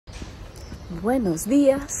Buenos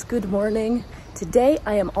dias, good morning. Today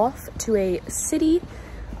I am off to a city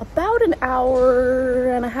about an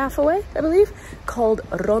hour and a half away, I believe, called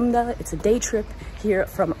Ronda. It's a day trip here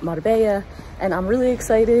from Marbella, and I'm really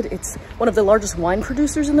excited. It's one of the largest wine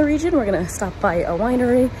producers in the region. We're gonna stop by a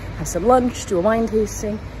winery, have some lunch, do a wine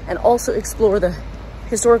tasting, and also explore the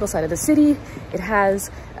historical side of the city. It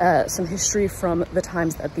has some history from the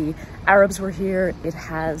times that the Arabs were here. It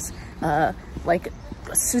has like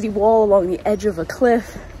a city wall along the edge of a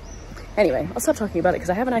cliff. Anyway, I'll stop talking about it because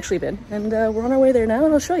I haven't actually been, and we're on our way there now,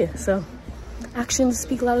 and I'll show you. So actions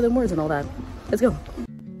speak louder than words and all that. Let's go.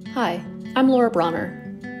 Hi, I'm Laura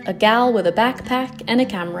Bronner, a gal with a backpack and a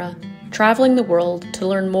camera, traveling the world to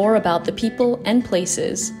learn more about the people and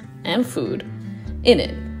places and food in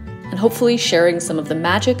it, and hopefully sharing some of the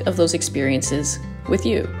magic of those experiences with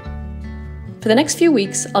you. For the next few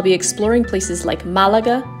weeks, I'll be exploring places like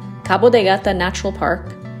Malaga, Cabo de Gata Natural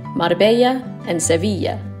Park, Marbella, and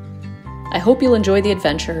Sevilla. I hope you'll enjoy the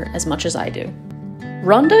adventure as much as I do.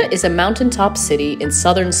 Ronda is a mountaintop city in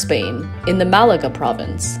southern Spain, in the Malaga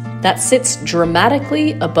Province, that sits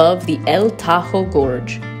dramatically above the El Tajo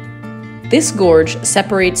Gorge. This gorge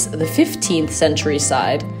separates the 15th century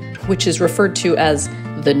side, which is referred to as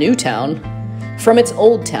the New Town, from its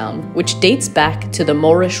Old Town, which dates back to the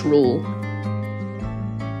Moorish rule.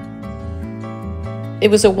 It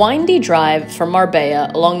was a windy drive from Marbella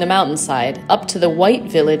along the mountainside up to the white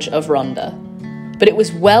village of Ronda. But it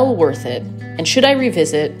was well worth it, and should I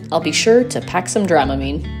revisit, I'll be sure to pack some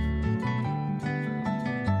Dramamine.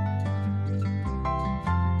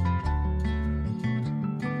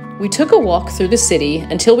 We took a walk through the city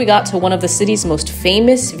until we got to one of the city's most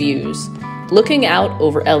famous views, looking out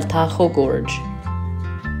over El Tajo Gorge.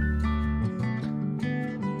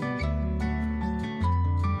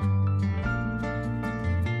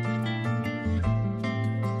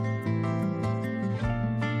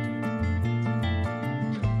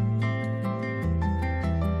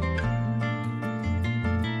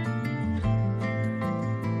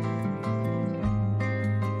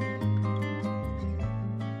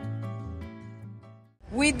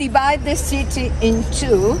 We divide the city in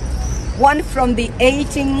two, one from the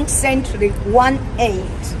 18th century, 18,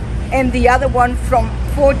 and the other one from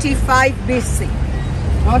 45 BC,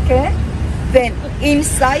 okay? Then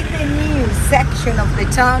inside the new section of the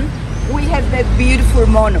town, we have the beautiful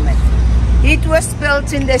monument. It was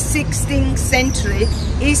built in the 16th century,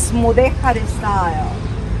 is Mudéjar style.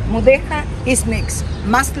 Mudéjar is mixed,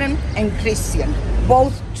 Muslim and Christian,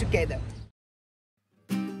 both together.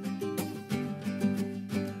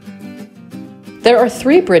 There are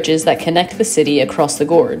 3 bridges that connect the city across the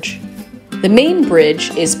gorge. The main bridge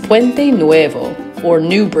is Puente Nuevo, or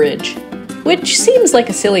New Bridge, which seems like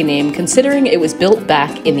a silly name considering it was built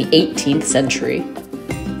back in the 18th century.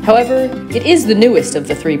 However, it is the newest of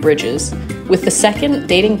the 3 bridges, with the second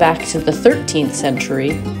dating back to the 13th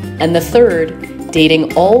century, and the third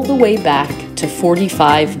dating all the way back to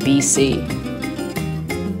 45 BC.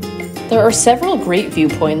 There are several great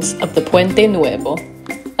viewpoints of the Puente Nuevo,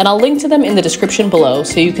 and I'll link to them in the description below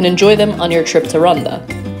so you can enjoy them on your trip to Ronda.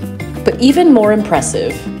 But even more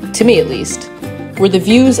impressive, to me at least, were the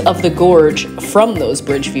views of the gorge from those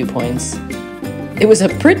bridge viewpoints. It was a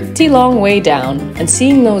pretty long way down, and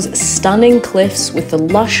seeing those stunning cliffs with the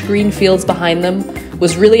lush green fields behind them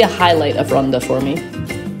was really a highlight of Ronda for me.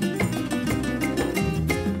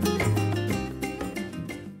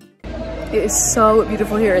 It is so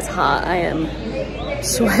beautiful here. It's hot. I am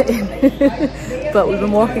sweating. But we've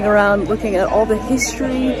been walking around looking at all the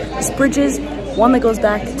history. These bridges, one that goes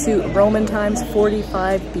back to Roman times,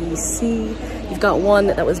 45 BC. You've got one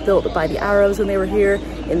that was built by the Arabs when they were here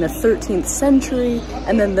in the 13th century.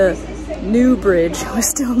 And then the new bridge was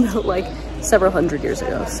still built like several hundred years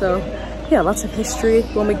ago. So yeah, lots of history.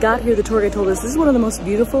 When we got here, the tour guide told us this is one of the most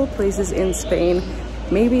beautiful places in Spain,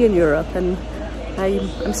 maybe in Europe. And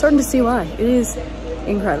I'm starting to see why. It is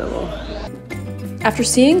incredible. After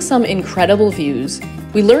seeing some incredible views,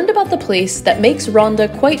 we learned about the place that makes Ronda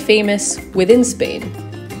quite famous within Spain.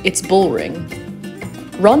 It's bull ring.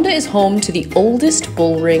 Ronda is home to the oldest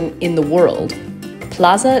bull ring in the world,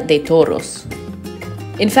 Plaza de Toros.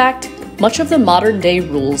 In fact, much of the modern-day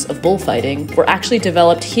rules of bullfighting were actually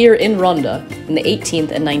developed here in Ronda in the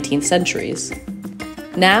 18th and 19th centuries.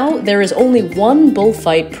 Now, there is only one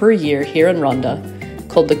bullfight per year here in Ronda,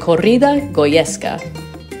 called the Corrida Goyesca.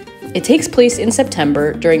 It takes place in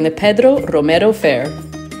September during the Pedro Romero Fair,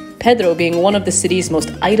 Pedro being one of the city's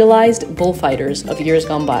most idolized bullfighters of years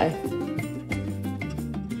gone by.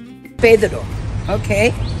 Pedro,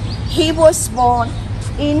 okay? He was born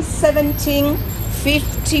in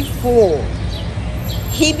 1754.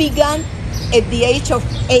 He began at the age of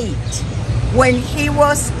 8. When he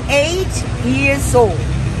was 8 years old,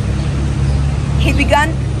 he began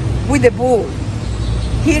with the bull.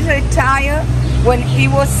 He retired when he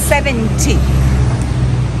was 70.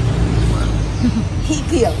 He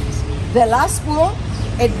killed the last bull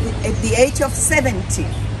at the age of 70.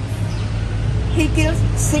 He killed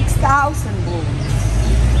 6,000 bulls.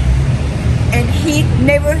 And he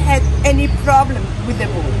never had any problem with the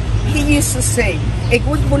bull. He used to say, a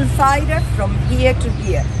good bullfighter from here to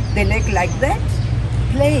here, the leg like that,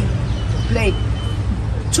 play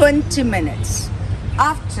 20 minutes.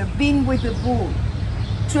 After being with the bull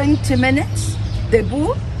 20 minutes, the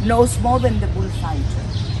bull knows more than the bullfighter.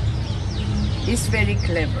 He's very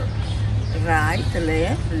clever. Right,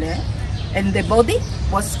 left, left. And the body,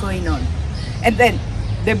 what's going on? And then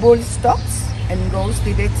the bull stops and goes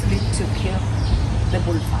directly to kill the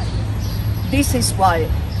bullfighter. This is why,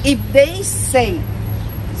 if they save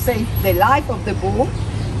the life of the bull,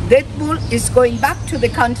 that bull is going back to the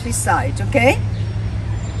countryside, okay?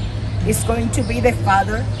 It's going to be the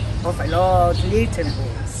father of a lot of little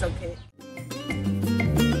bulls, okay?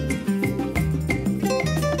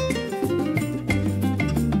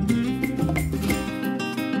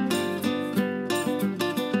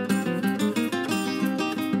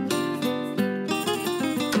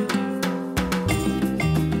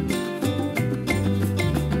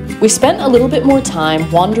 We spent a little bit more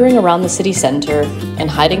time wandering around the city center and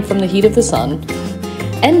hiding from the heat of the sun,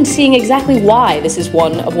 and seeing exactly why this is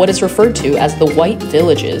one of what is referred to as the White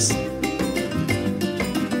Villages.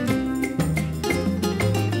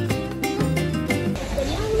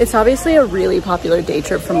 It's obviously a really popular day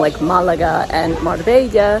trip from like Malaga and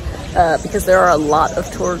Marbella because there are a lot of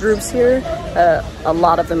tour groups here, a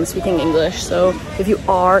lot of them speaking English. So if you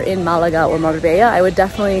are in Malaga or Marbella, I would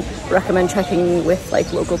definitely recommend checking with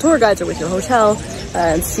like local tour guides or with your hotel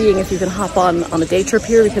and seeing if you can hop on a day trip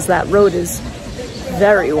here, because that road is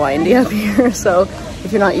very windy up here. So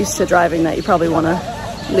if you're not used to driving that, you probably want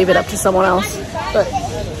to leave it up to someone else. But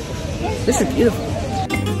this is beautiful.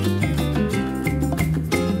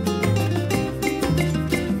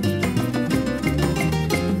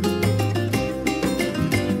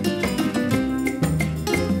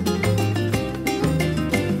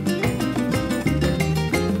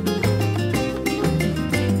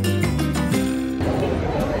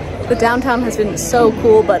 The downtown has been so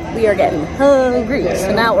cool, but we are getting hungry.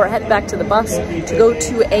 So now we're heading back to the bus to go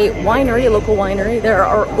to a winery, a local winery. There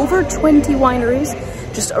are over 20 wineries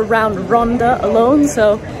just around Ronda alone.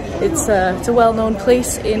 So it's a well-known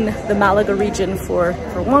place in the Malaga region for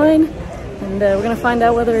wine. And we're gonna find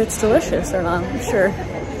out whether it's delicious or not. I'm sure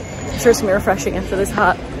it's gonna be refreshing after this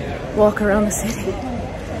hot walk around the city.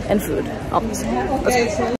 And food, obviously.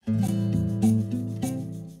 Let's go.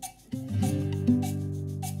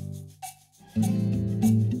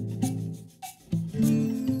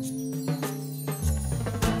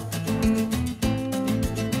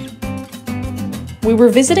 We were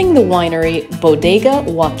visiting the winery Bodega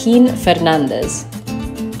Joaquin Fernandez.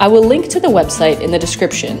 I will link to the website in the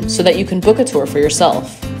description so that you can book a tour for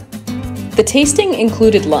yourself. The tasting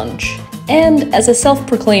included lunch, and as a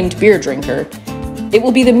self-proclaimed beer drinker, it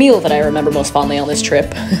will be the meal that I remember most fondly on this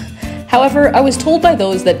trip. However, I was told by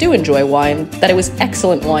those that do enjoy wine that it was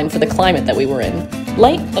excellent wine for the climate that we were in,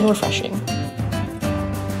 light and refreshing.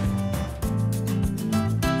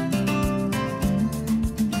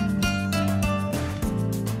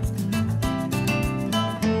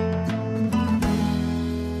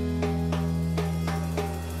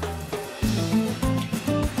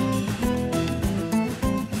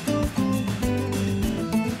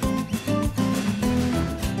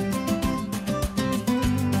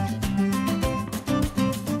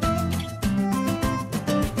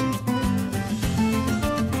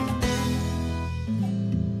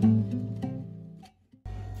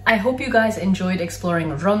 I hope you guys enjoyed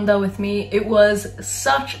exploring Ronda with me. It was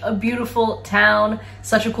such a beautiful town,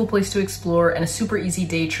 such a cool place to explore, and a super easy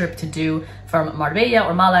day trip to do from Marbella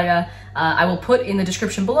or Malaga. I will put in the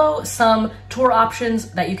description below some tour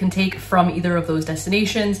options that you can take from either of those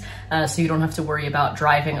destinations, so you don't have to worry about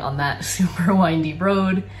driving on that super windy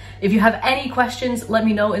road. If you have any questions, let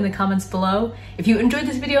me know in the comments below. If you enjoyed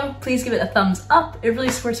this video, please give it a thumbs up. It really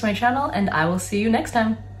supports my channel, and I will see you next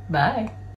time. Bye.